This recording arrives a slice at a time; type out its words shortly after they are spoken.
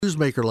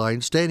Newsmaker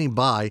line, standing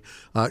by.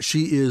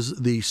 She is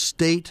the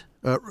state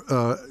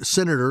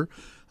senator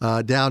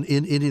down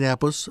in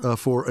Indianapolis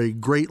for a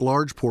great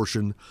large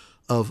portion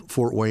of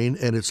Fort Wayne,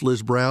 and it's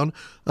Liz Brown.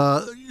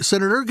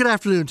 Senator, good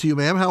afternoon to you,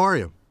 ma'am. How are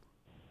you?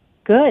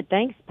 Good.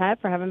 Thanks, Pat,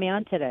 for having me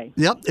on today.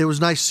 Yep, it was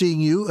nice seeing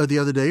you the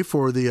other day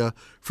for the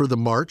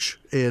march,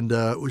 and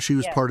she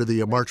was part of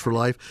the March for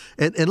Life.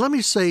 And let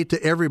me say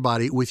to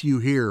everybody with you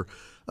here,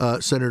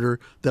 Senator,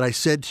 that I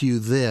said to you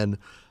then,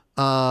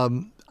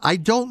 I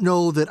don't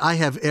know that I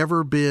have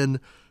ever been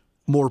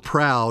more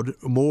proud,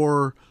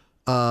 more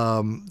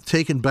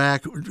taken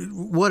back,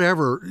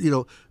 whatever,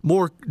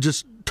 more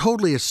just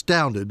totally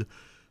astounded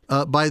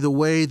by the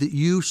way that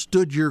you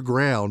stood your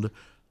ground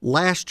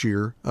last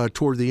year,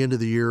 toward the end of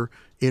the year,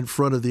 in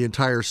front of the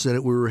entire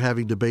Senate. We were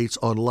having debates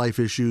on life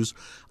issues.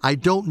 I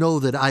don't know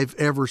that I've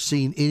ever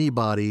seen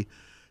anybody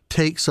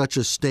take such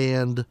a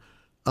stand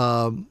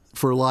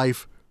for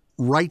life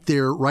right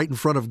there, right in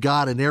front of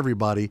God and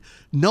everybody,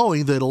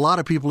 knowing that a lot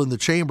of people in the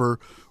chamber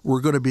were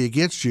going to be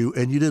against you,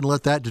 and you didn't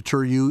let that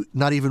deter you,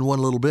 not even one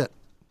little bit.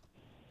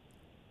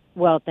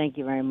 Well, thank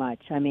you very much.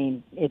 I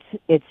mean,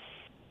 it's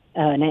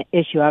an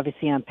issue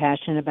obviously I'm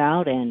passionate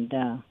about,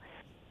 and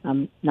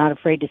I'm not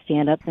afraid to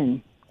stand up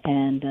and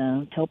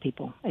tell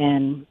people.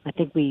 And I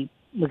think we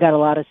got a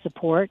lot of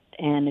support,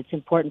 and it's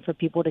important for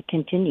people to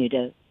continue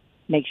to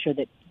make sure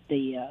that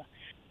the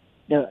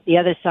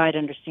other side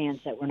understands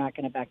that we're not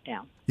going to back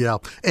down. Yeah,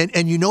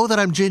 and you know that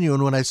I'm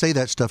genuine when I say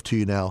that stuff to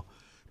you now,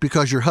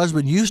 because your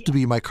husband used to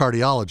be my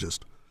cardiologist,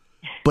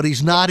 but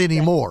he's not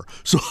anymore.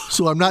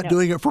 So I'm not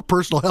doing it for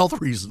personal health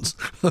reasons.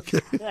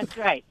 Okay. That's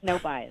right. No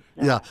bias.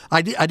 No Yeah,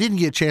 bias. I didn't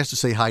get a chance to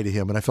say hi to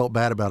him, and I felt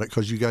bad about it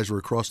because you guys were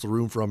across the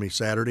room from me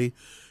Saturday,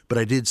 but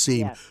I did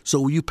see him. Yes.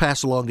 So will you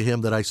pass along to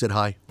him that I said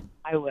hi?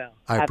 I will.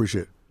 I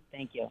appreciate it.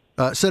 Thank you.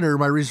 Senator,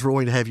 my reason for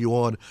wanting to have you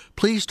on,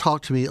 please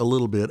talk to me a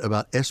little bit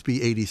about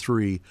SB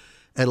 83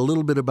 and a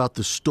little bit about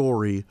the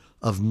story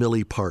of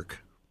Millie Park.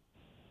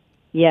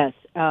 Yes.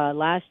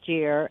 Last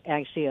year,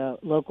 actually, a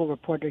local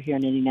reporter here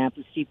in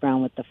Indianapolis, Steve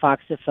Brown, with the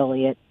Fox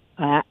affiliate,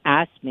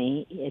 asked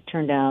me. It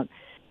turned out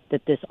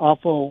that this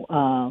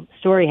awful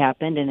story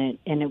happened,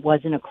 and it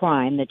wasn't a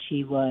crime, that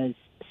she was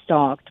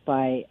stalked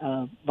by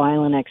a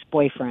violent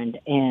ex-boyfriend.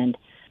 And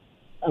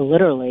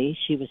literally,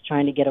 she was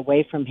trying to get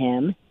away from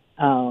him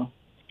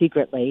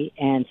secretly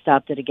and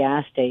stopped at a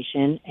gas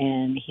station,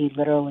 and he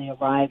literally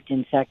arrived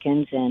in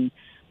seconds and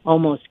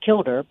almost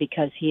killed her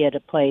because he had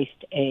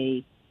placed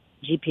a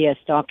GPS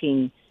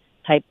stalking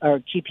type or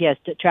GPS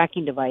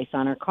tracking device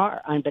on her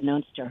car,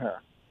 unbeknownst to her.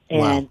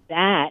 And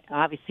that,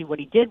 obviously, what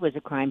he did was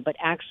a crime, but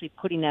actually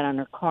putting that on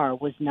her car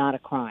was not a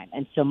crime.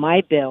 And so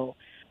my bill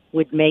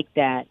would make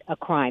that a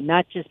crime,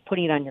 not just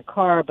putting it on your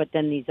car, but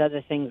then these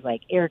other things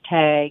like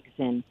AirTags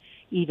and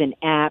even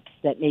apps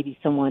that maybe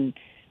someone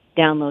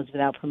downloads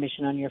without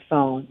permission on your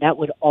phone. That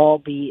would all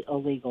be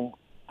illegal.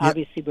 Yep.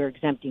 Obviously, we're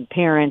exempting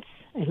parents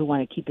who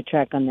want to keep a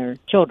track on their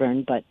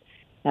children, but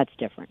that's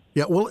different.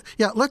 Yeah, well,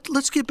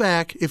 let's get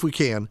back, if we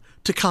can,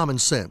 to common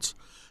sense.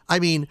 I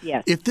mean,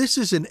 yes. If this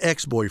is an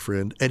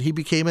ex-boyfriend and he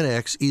became an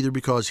ex either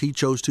because he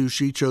chose to,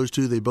 she chose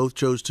to, they both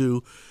chose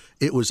to,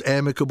 it was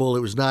amicable,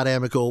 it was not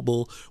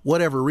amicable,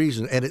 whatever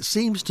reason, and it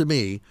seems to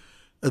me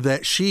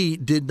that she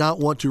did not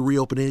want to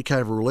reopen any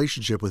kind of a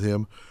relationship with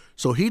him,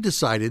 so he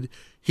decided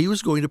he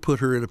was going to put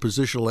her in a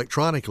position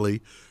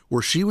electronically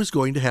where she was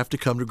going to have to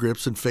come to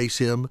grips and face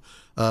him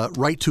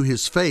right to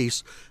his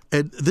face.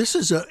 And this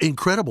is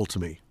incredible to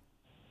me.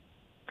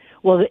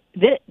 Well,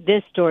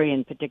 this story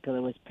in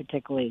particular was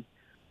particularly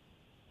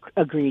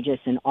egregious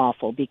and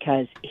awful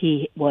because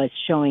he was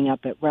showing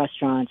up at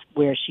restaurants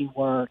where she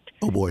worked.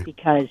 Oh, boy.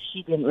 Because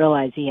she didn't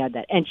realize he had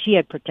that. And she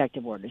had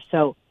protective orders.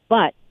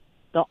 But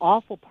the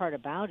awful part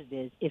about it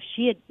is if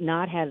she had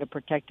not had a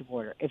protective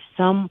order, if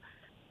some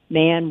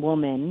man,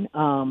 woman,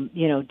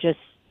 just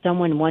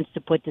someone wants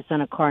to put this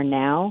on a car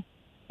now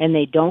and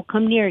they don't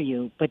come near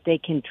you, but they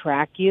can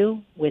track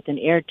you with an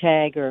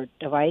AirTag or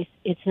device,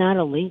 it's not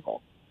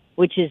illegal,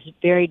 which is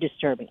very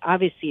disturbing.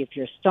 Obviously, if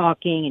you're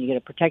stalking and you get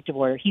a protective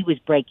order, he was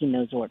breaking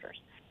those orders.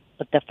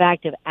 But the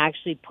fact of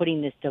actually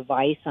putting this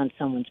device on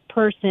someone's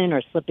person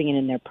or slipping it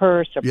in their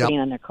purse or putting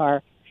it on their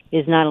car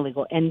is not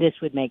illegal, and this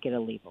would make it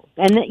illegal.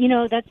 And,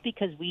 that's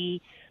because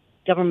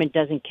government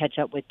doesn't catch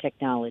up with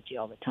technology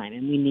all the time,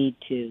 and we need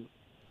to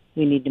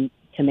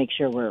make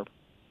sure we're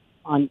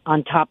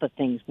on top of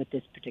things with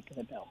this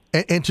particular bill.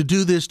 And to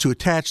do this, to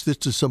attach this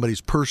to somebody's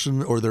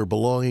person or their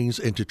belongings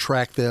and to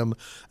track them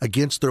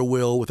against their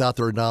will without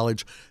their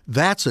knowledge,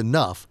 that's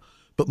enough.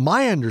 But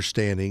my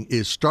understanding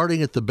is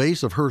starting at the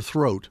base of her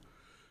throat,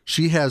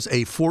 she has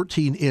a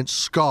 14-inch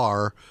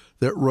scar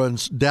that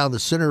runs down the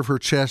center of her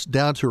chest,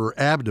 down to her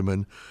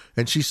abdomen,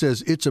 and she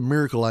says, "It's a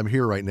miracle I'm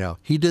here right now."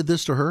 He did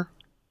this to her?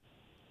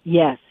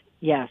 Yes,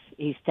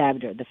 he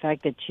stabbed her. The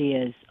fact that she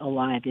is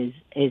alive is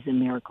a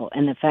miracle.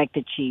 And the fact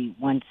that she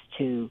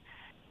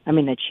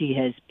that she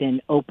has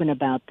been open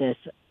about this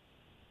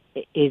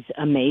is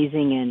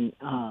amazing, and,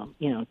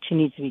 she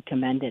needs to be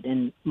commended.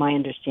 And my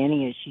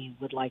understanding is she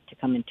would like to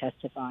come and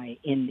testify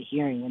in the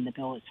hearing when the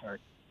bill is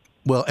heard.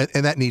 Well,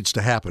 and that needs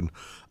to happen.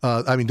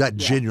 That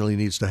genuinely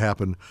needs to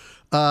happen.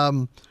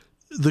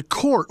 The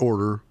court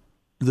order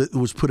that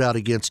was put out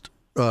against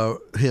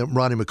him,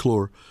 Ronnie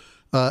McClure,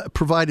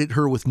 provided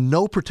her with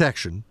no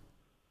protection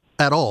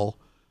at all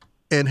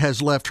and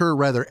has left her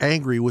rather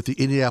angry with the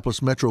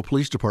Indianapolis Metro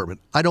Police Department.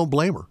 I don't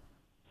blame her.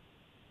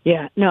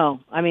 Yeah,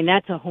 no. I mean,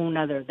 that's a whole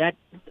nother.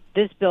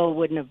 This bill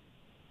would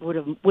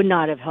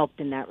not have helped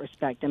in that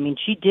respect. I mean,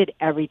 she did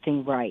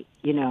everything right,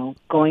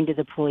 going to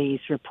the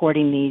police,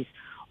 reporting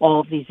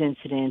all of these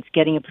incidents,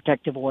 getting a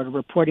protective order,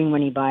 reporting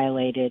when he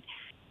violated.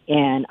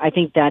 And I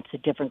think that's a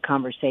different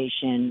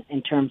conversation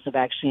in terms of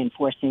actually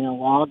enforcing the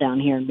law down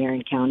here in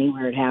Marion County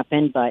where it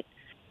happened. But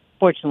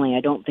fortunately, I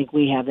don't think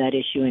we have that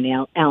issue in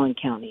Allen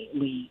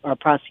County. Our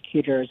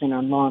prosecutors and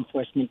our law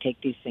enforcement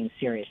take these things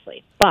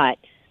seriously. But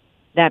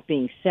that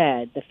being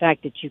said, the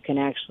fact that you can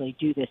actually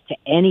do this to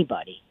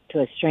anybody,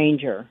 to a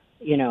stranger,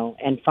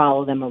 and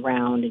follow them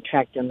around and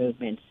track their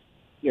movements,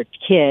 your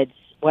kids,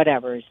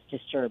 whatever, is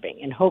disturbing.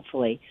 And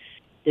hopefully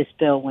this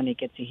bill, when it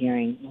gets a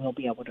hearing, will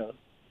be able to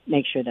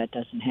make sure that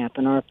doesn't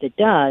happen. Or if it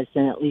does,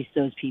 then at least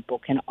those people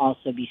can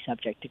also be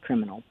subject to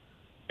criminal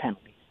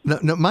penalties.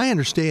 Now, my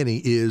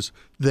understanding is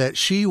that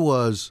she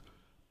was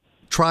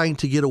trying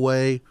to get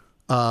away,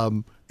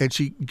 and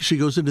she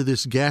goes into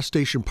this gas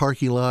station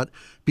parking lot.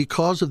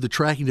 Because of the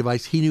tracking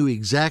device, he knew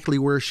exactly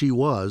where she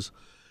was.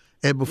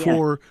 And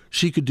before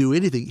she could do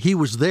anything, he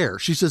was there.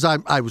 She says,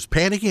 I was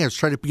panicking. I was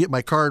trying to get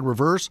my car in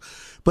reverse,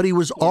 but he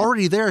was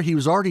already there. He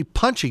was already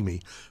punching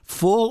me,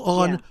 full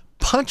on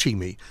punching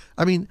me.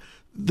 I mean,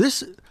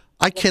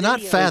 I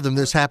cannot fathom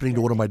this happening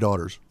to one of my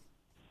daughters.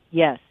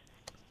 Yes.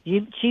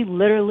 She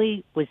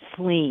literally was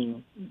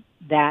fleeing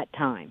that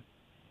time.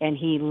 And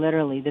he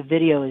literally, the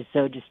video is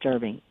so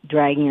disturbing,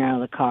 dragging her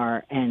out of the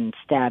car and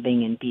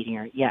stabbing and beating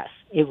her. Yes,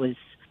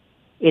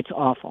 it's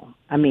awful.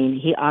 I mean,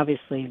 he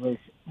obviously was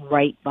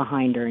right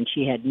behind her and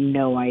she had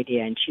no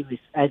idea. And she was,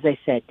 as I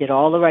said, did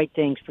all the right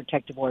things,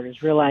 protective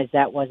orders, realized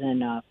that wasn't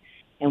enough,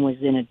 and was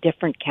in a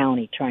different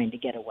county trying to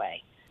get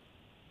away.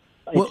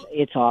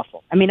 It's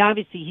awful. I mean,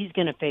 obviously he's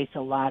going to face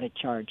a lot of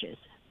charges,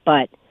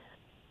 but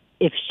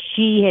if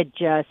she had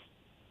just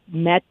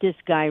met this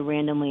guy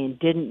randomly and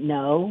didn't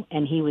know,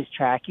 and he was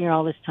tracking her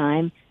all this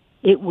time,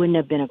 it wouldn't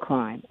have been a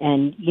crime.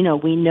 And,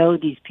 we know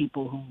these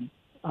people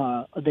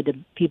the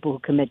people who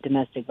commit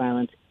domestic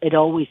violence, it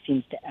always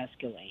seems to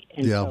escalate.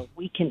 And so if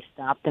we can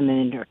stop them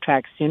in their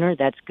tracks sooner,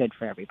 that's good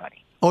for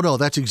everybody. Oh, no,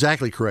 that's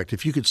exactly correct.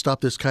 If you could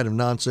stop this kind of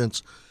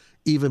nonsense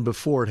even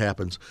before it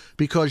happens,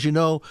 because,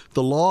 the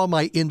law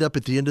might end up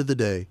at the end of the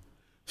day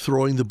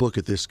throwing the book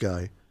at this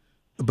guy.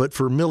 But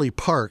for Millie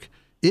Park,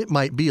 it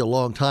might be a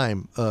long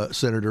time,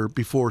 Senator,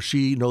 before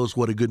she knows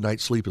what a good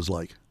night's sleep is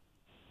like.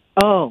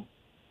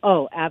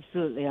 Oh,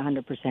 absolutely,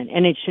 100%.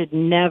 And it should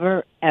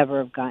never, ever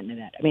have gotten to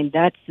that. I mean,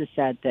 that's the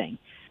sad thing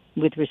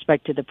with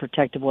respect to the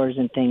protective orders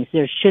and things.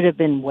 There should have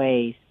been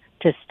ways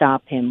to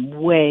stop him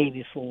way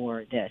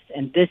before this.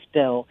 And this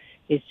bill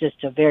is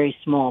just a very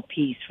small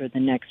piece for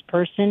the next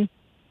person,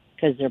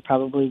 because there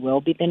probably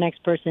will be the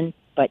next person.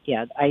 But,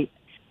 yeah,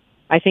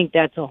 I think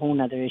that's a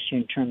whole other issue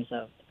in terms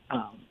of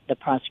the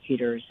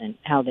prosecutors and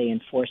how they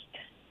enforced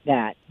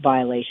that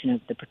violation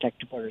of the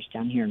protective orders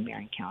down here in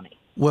Marion County.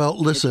 Well,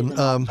 listen,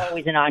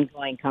 always an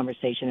ongoing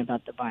conversation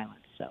about the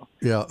violence. So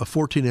yeah, a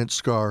 14-inch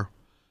scar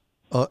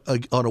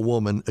on a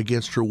woman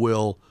against her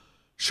will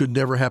should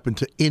never happen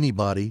to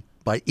anybody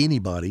by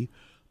anybody,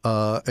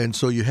 and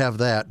so you have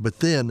that. But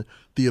then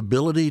the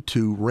ability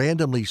to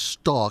randomly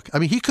stalk. I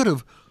mean,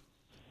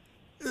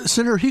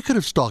 Senator, he could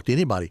have stalked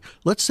anybody.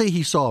 Let's say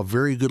he saw a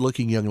very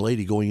good-looking young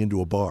lady going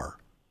into a bar.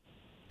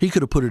 He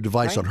could have put a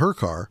device on her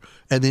car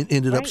and then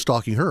ended up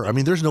stalking her. I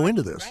mean, there's no end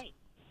to this.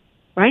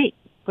 Right.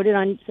 Put it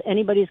on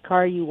anybody's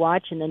car you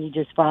watch, and then you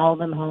just follow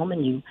them home,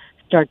 and you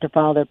start to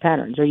follow their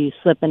patterns. Or you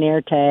slip an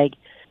AirTag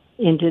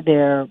into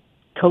their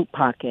coat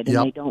pocket, and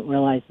they don't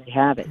realize they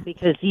have it.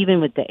 Because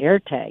even with the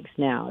AirTags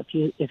now,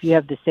 if you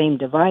have the same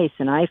device,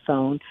 an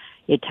iPhone,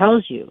 it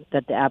tells you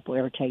that the Apple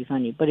AirTag's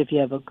on you. But if you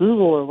have a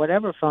Google or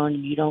whatever phone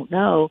and you don't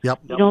know, you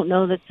don't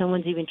know that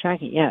someone's even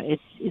tracking. Yeah,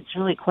 it's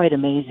really quite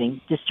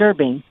amazing,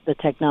 disturbing, the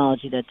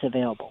technology that's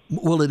available.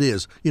 Well, it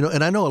is.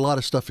 And I know a lot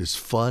of stuff is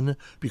fun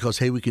because,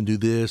 hey, we can do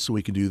this,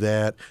 we can do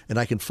that, and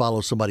I can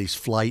follow somebody's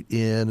flight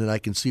in, and I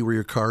can see where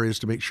your car is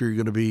to make sure you're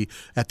going to be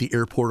at the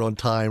airport on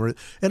time,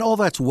 and all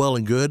that's well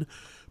and good.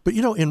 But,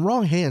 in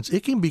wrong hands,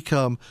 it can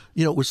become,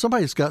 with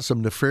somebody that's got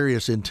some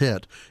nefarious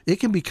intent, it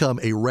can become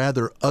a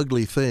rather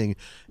ugly thing.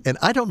 And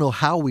I don't know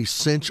how we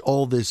cinch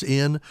all this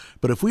in,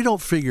 but if we don't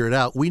figure it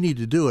out, we need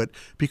to do it,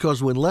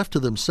 because when left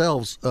to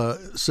themselves,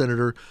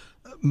 Senator,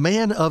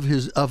 man of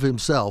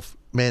himself,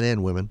 man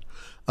and women,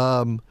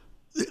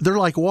 they're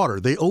like water.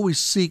 They always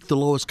seek the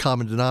lowest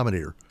common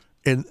denominator.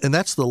 And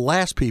that's the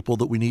last people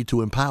that we need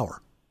to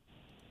empower.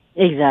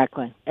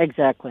 Exactly.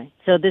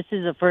 So this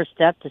is a first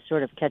step to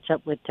sort of catch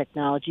up with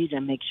technology to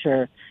make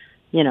sure,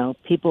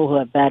 people who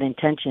have bad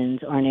intentions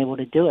aren't able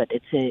to do it.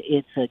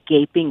 It's a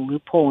gaping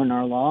loophole in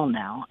our law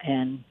now,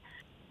 and,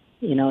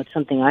 it's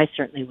something I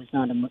certainly was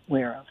not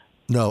aware of.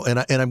 No, and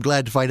I'm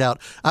glad to find out.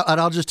 And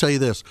I'll just tell you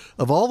this: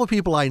 of all the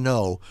people I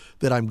know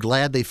that I'm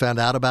glad they found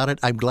out about it,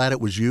 I'm glad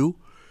it was you.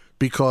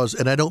 Because,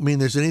 and I don't mean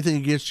there's anything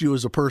against you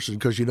as a person,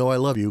 because you know I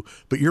love you,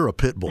 but you're a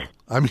pit bull.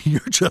 I mean,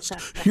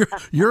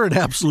 you're an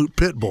absolute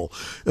pit bull.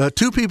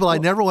 Two people I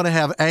never want to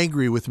have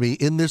angry with me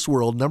in this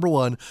world. Number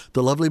one,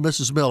 the lovely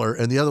Mrs. Miller,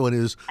 and the other one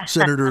is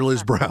Senator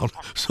Liz Brown.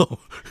 So,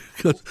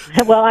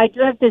 well, I do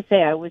have to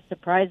say I was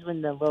surprised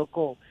when the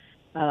local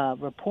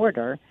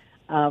reporter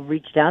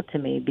reached out to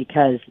me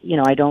because,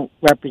 I don't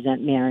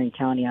represent Marion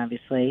County,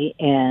 obviously,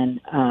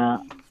 and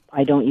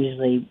I don't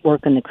usually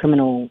work in the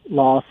criminal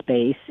law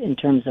space in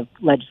terms of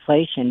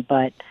legislation,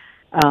 but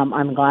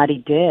I'm glad he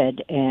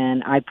did,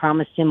 and I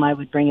promised him I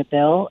would bring a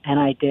bill,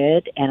 and I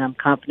did, and I'm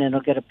confident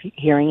I'll get a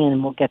hearing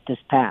and we'll get this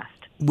passed.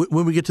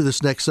 When we get to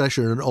this next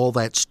session and all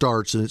that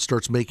starts and it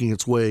starts making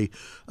its way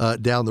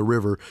down the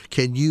river,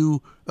 can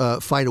you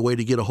find a way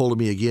to get a hold of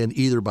me again,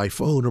 either by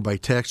phone or by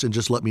text, and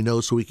just let me know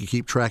so we can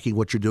keep tracking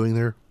what you're doing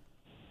there?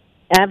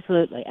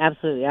 Absolutely.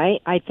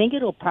 I think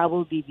it'll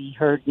probably be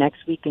heard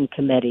next week in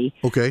committee.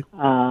 Okay.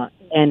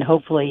 And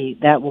hopefully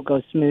that will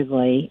go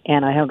smoothly.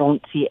 And I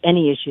don't see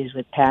any issues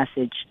with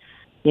passage,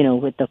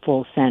 with the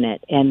full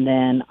Senate. And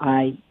then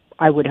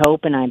I would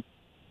hope, and I'm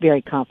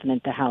very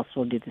confident the House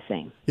will do the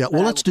same. Yeah.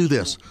 Well, let's do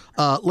this.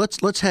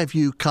 Let's have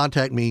you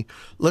contact me.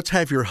 Let's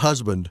have your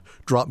husband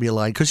drop me a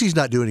line, because he's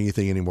not doing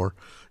anything anymore.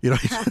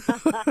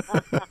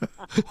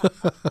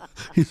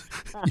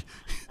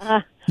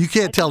 You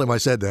can't tell him I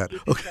said that.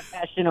 Okay.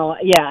 Professional,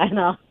 yeah, and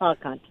I'll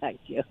contact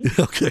you.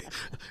 Okay.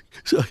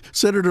 So,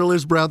 Senator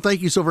Liz Brown,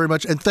 thank you so very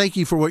much, and thank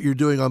you for what you're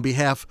doing on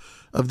behalf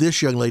of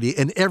this young lady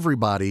and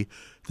everybody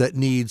that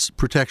needs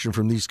protection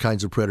from these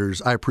kinds of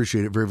predators. I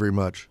appreciate it very, very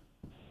much.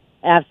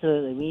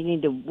 Absolutely. We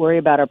need to worry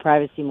about our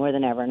privacy more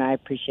than ever, and I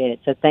appreciate it.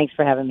 So thanks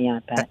for having me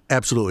on, Pat.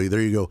 Absolutely.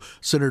 There you go.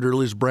 Senator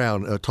Liz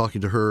Brown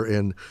talking to her,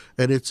 and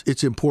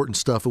it's important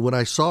stuff. And when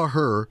I saw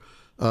her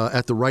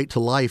at the Right to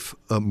Life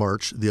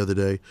march the other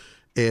day,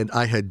 and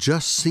I had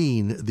just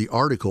seen the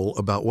article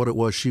about what it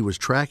was she was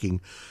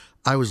tracking,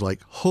 I was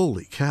like,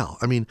 holy cow.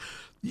 I mean,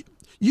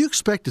 you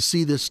expect to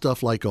see this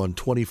stuff like on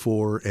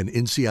 24 and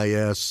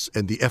NCIS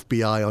and the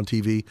FBI on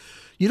TV.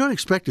 You don't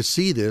expect to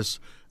see this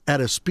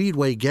at a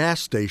Speedway gas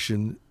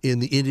station in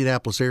the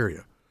Indianapolis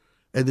area.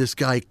 And this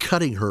guy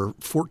cutting her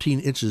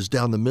 14 inches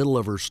down the middle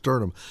of her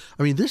sternum.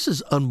 I mean, this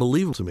is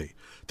unbelievable to me.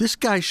 This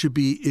guy should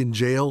be in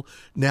jail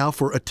now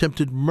for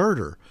attempted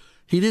murder.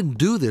 He didn't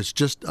do this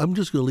I'm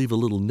just going to leave a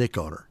little nick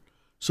on her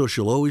so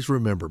she'll always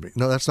remember me.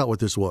 No, that's not what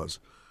this was.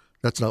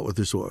 That's not what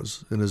this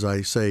was. And as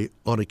I say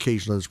on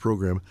occasion on this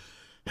program,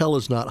 hell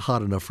is not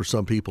hot enough for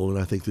some people, and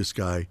I think this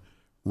guy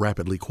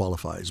rapidly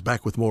qualifies.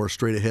 Back with more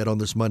straight ahead on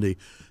this Monday.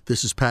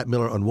 This is Pat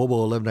Miller on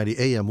WOBO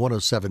 1190 AM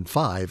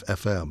 107.5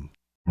 FM.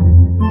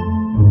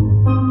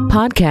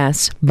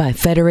 Podcasts by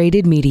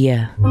Federated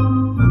Media.